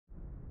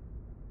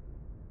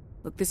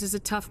Look, this is a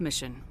tough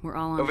mission. We're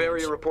all on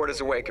Bavaria edge. report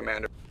is away,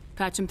 Commander.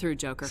 Patch him through,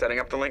 Joker. Setting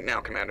up the link now,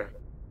 Commander.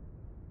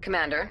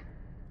 Commander,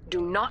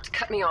 do not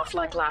cut me off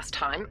like last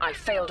time. I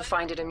failed to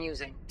find it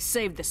amusing.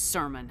 Save the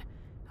sermon.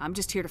 I'm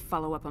just here to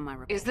follow up on my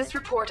report. Is this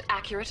report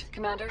accurate,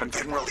 Commander? And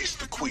then release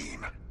the Queen.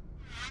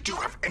 Do you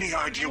have any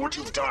idea what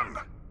you've done?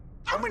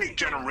 How many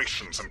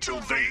generations until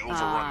they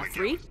overrun the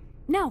 3?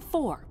 No,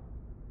 4.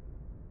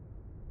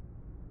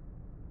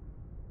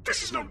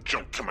 This is no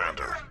joke,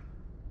 Commander.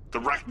 The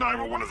Rachni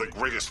were one of the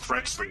greatest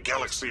threats the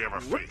galaxy ever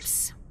faced.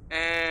 Whoops.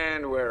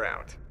 And we're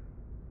out.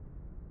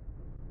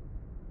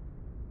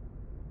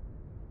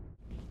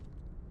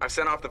 I've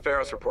sent off the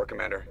Pharos report,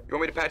 Commander. You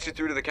want me to patch you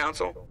through to the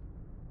Council?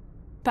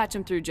 Patch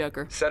him through,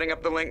 Joker. Setting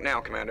up the link now,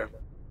 Commander.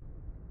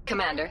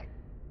 Commander,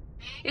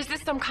 is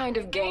this some kind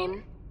of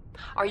game?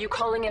 Are you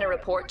calling in a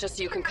report just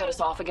so you can cut us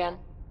off again?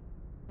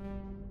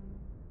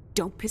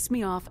 Don't piss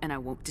me off and I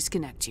won't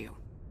disconnect you.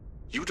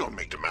 You don't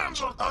make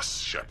demands on us,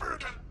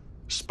 Shepard.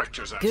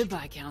 Spectre's asked.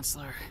 Goodbye,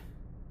 Counselor.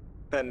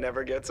 That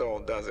never gets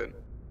old, does it?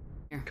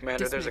 Here,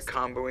 Commander, there's a dismissed.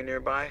 convoy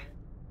nearby.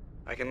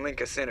 I can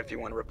link us in if you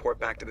want to report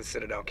back to the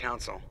Citadel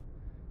Council.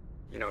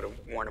 You know, to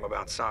warn them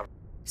about Sovereign.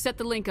 Set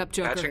the link up,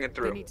 Joker. Patching it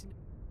through. They need to-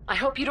 I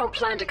hope you don't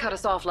plan to cut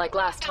us off like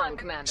last time,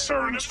 Commander.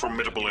 Saren is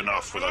formidable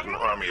enough without an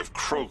army of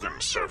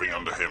Krogan serving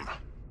under him.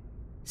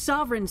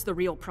 Sovereign's the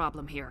real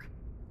problem here.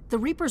 The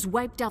Reapers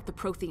wiped out the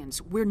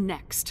Protheans. We're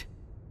next.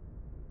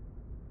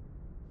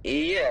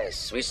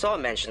 Yes, we saw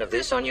mention of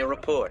this on your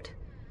report.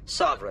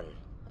 Sovereign,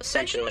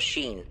 Ascension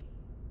machine,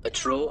 a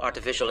true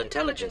artificial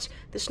intelligence.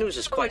 This news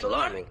is quite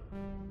alarming,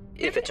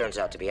 if it turns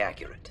out to be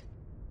accurate.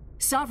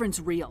 Sovereign's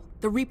real.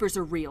 The Reapers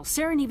are real.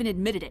 Saren even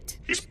admitted it.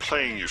 He's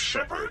playing you,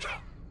 Shepard.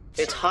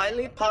 It's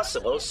highly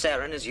possible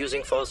Saren is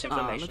using false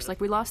information. Looks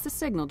like we lost the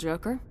signal,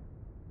 Joker.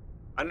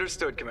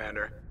 Understood,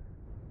 Commander.